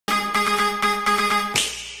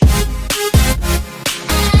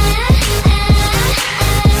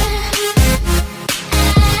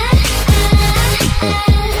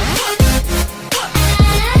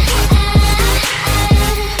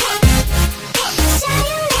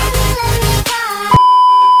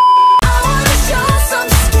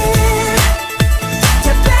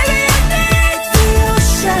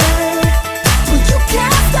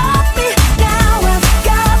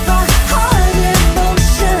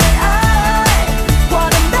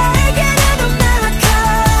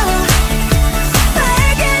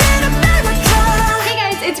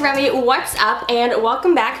and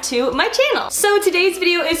welcome back to my channel. So today's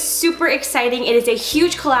video is super exciting. It is a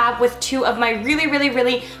huge collab with two of my really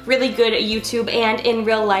good YouTube and in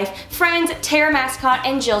real life friends, Tara Mascot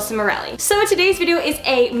and Jill Cimarelli. So today's video is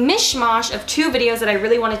a mishmash of two videos that I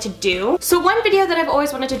really wanted to do. So one video that I've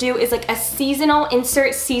always wanted to do is like a seasonal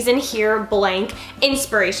insert season here blank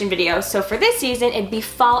inspiration video. So for this season, it'd be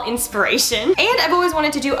fall inspiration. And I've always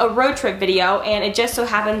wanted to do a road trip video, and it just so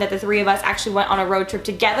happened that the three of us actually went on a road trip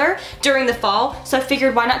together during the fall, so I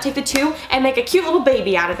figured why not take the two and make a cute little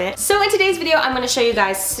baby out of it. So in today's video, I'm going to show you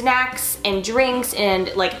guys snacks and drinks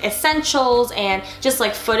and like essentials and just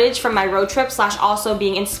like footage from my road trip slash also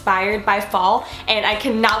being inspired by fall, and I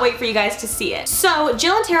cannot wait for you guys to see it. So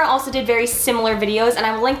Jill and Tara also did very similar videos, and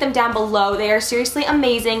I will link them down below. They are seriously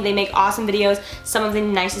amazing. They make awesome videos, some of the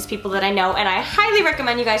nicest people that I know, and I highly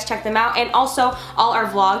recommend you guys check them out. And also all our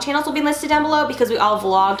vlog channels will be listed down below because we all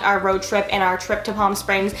vlogged our road trip and our trip to Palm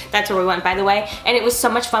Springs. That's where we went, by the way, and it was so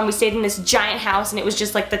much fun. We stayed in this giant house and it was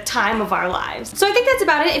just like the time of our lives. So I think that's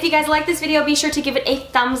about it. If you guys like this video, be sure to give it a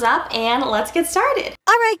thumbs up and let's get started.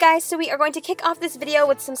 Alright guys, so we are going to kick off this video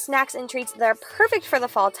with some snacks and treats that are perfect for the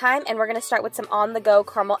fall time, and we're going to start with some on-the-go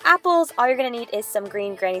caramel apples. All you're going to need is some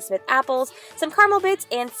green Granny Smith apples, some caramel bits,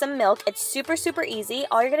 and some milk. It's super easy.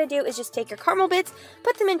 All you're going to do is just take your caramel bits,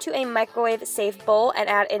 put them into a microwave-safe bowl, and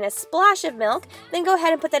add in a splash of milk. Then go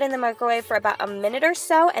ahead and put that in the microwave for about a minute or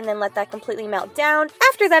so, and then let that completely melt down.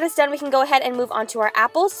 After that is done, we can go ahead and move on to our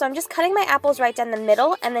apples. So I'm just cutting my apples right down the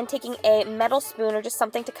middle, and then taking a metal spoon or just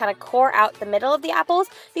something to kind of core out the middle of the apples.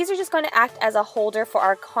 These are just going to act as a holder for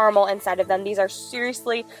our caramel inside of them. These are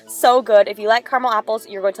seriously so good. If you like caramel apples,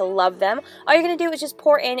 you're going to love them. All you're going to do is just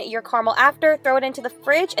pour in your caramel after, throw it into the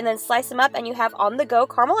fridge, and then slice them up, and you have on-the-go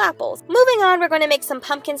caramel apples. Moving on, we're going to make some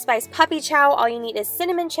pumpkin spice puppy chow. All you need is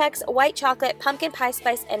cinnamon checks, white chocolate, pumpkin pie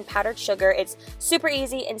spice, and powdered sugar. It's super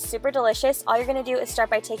easy and super delicious. All you're going to do is start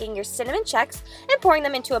by taking your cinnamon checks and pouring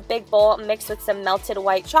them into a big bowl mixed with some melted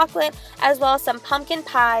white chocolate as well as some pumpkin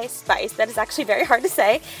pie spice. That is actually very hard to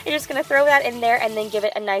say. You're just going to throw that in there and then give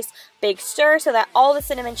it a nice big stir so that all the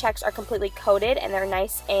cinnamon checks are completely coated and they're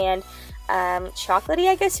nice and chocolatey,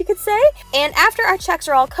 I guess you could say. And after our checks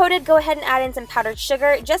are all coated, go ahead and add in some powdered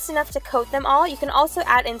sugar, just enough to coat them all. You can also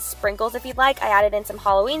add in sprinkles if you'd like. I added in some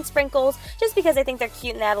Halloween sprinkles just because I think they're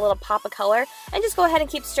cute and they add a little pop of color. And just go ahead and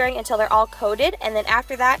keep stirring until they're all coated. And then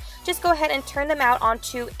after that, just go ahead and turn them out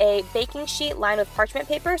onto a baking sheet lined with parchment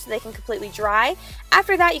paper so they can completely dry.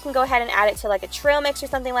 After that, you can go ahead and add it to like a trail mix or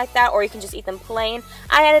something like that, or you can just eat them plain.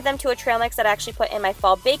 I added them to a trail mix that I actually put in my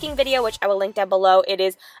fall baking video, which I will link down below. It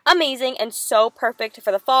is amazing and so perfect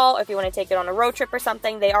for the fall, or if you want to take it on a road trip or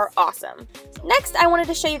something. They are awesome. Next, I wanted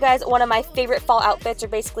to show you guys one of my favorite fall outfits, or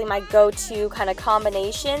basically my go-to kind of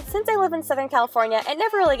combination. Since I live in Southern California, it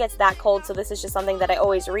never really gets that cold, so this is just something that I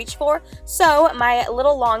always reach for. So my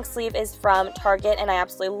little long sleeve is from Target, and I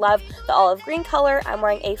absolutely love the olive green color. I'm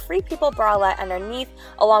wearing a Free People bralette underneath,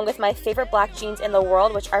 along with my favorite black jeans in the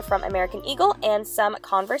world, which are from American Eagle, and some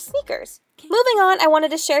Converse sneakers. Moving on, I wanted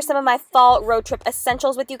to share some of my fall road trip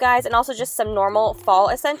essentials with you guys, and also just some normal fall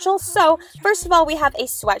essentials. So first of all, we have a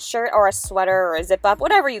sweatshirt or a sweater or a zip up,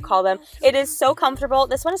 whatever you call them. It is so comfortable.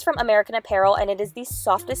 This one is from American Apparel, and it is the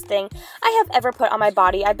softest thing I have ever put on my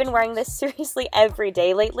body. I've been wearing this seriously every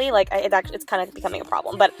day lately. Like, it's kind of becoming a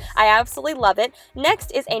problem, but I absolutely love it.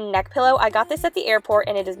 Next is a neck pillow. I got this at the airport,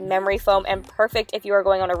 and it is memory foam and perfect if you are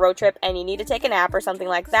going on a road trip and you need to take a nap or something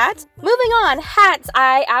like that. Moving on, hats.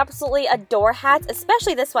 I absolutely adore hats,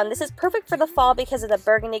 especially this one. This is perfect for the fall because of the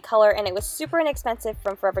burgundy color, and it was super inexpensive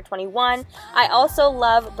from Forever 21. I also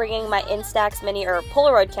love bringing my Instax mini or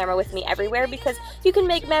Polaroid camera with me everywhere because you can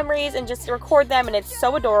make memories and just record them, and it's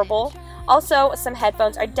so adorable. Also, some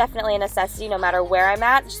headphones are definitely a necessity no matter where I'm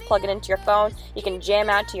at. Just plug it into your phone. You can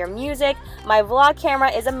jam out to your music. My vlog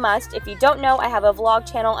camera is a must. If you don't know, I have a vlog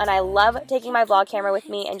channel, and I love taking my vlog camera with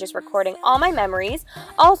me and just recording all my memories.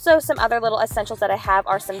 Also, some other little essentials that I have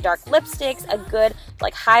are some dark lipsticks, a good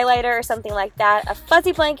like highlighter or something like that, a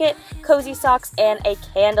fuzzy blanket, cozy socks, and a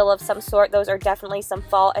candle of some sort. Those are definitely some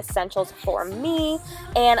fall essentials for me.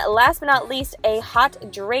 And last but not least, a hot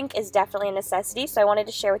drink is definitely a necessity. So I wanted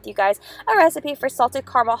to share with you guys a recipe for salted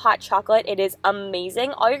caramel hot chocolate. It is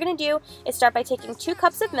amazing. All you're going to do is start by taking 2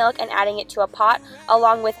 cups of milk and adding it to a pot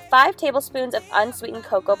along with 5 tablespoons of unsweetened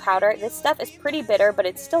cocoa powder. This stuff is pretty bitter, but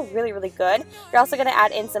it's still really good. You're also going to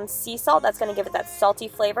add in some sea salt. That's going to give it that salty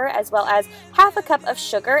flavor, as well well as half a cup of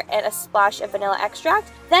sugar and a splash of vanilla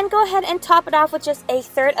extract. Then go ahead and top it off with just a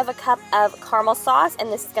third of a cup of caramel sauce, and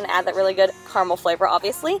this is going to add that really good caramel flavor,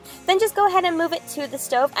 obviously. Then just go ahead and move it to the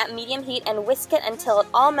stove at medium heat and whisk it until it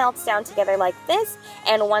all melts down together like this.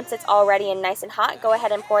 And once it's all ready and nice and hot, go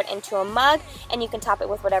ahead and pour it into a mug, and you can top it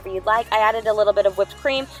with whatever you'd like. I added a little bit of whipped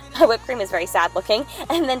cream. My whipped cream is very sad looking.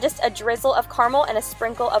 And then just a drizzle of caramel and a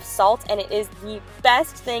sprinkle of salt, and it is the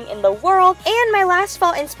best thing in the world. And my last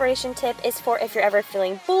fall inspiration tip is for if you're ever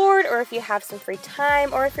feeling bored, or if you have some free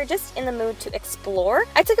time, or if you're just in the mood to explore.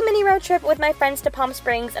 I took a mini road trip with my friends to Palm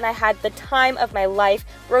Springs, and I had the time of my life.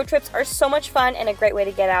 Road trips are so much fun and a great way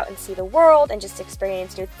to get out and see the world and just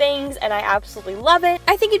experience new things, and I absolutely love it.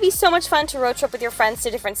 I think it'd be so much fun to road trip with your friends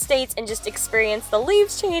to different states and just experience the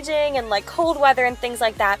leaves changing and like cold weather and things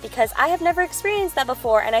like that, because I have never experienced that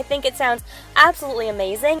before, and I think it sounds absolutely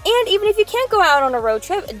amazing. And even if you can't go out on a road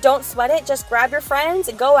trip, don't sweat it. Just grab your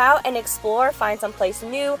friends, go out and explore, find someplace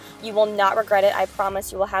new. You will not regret it. I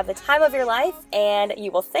promise you will have the time of your life, and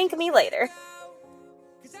you will thank me later.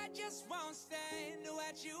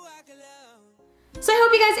 So I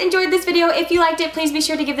hope you guys enjoyed this video. If you liked it, please be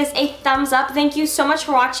sure to give this a thumbs up. Thank you so much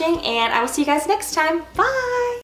for watching, and I will see you guys next time. Bye!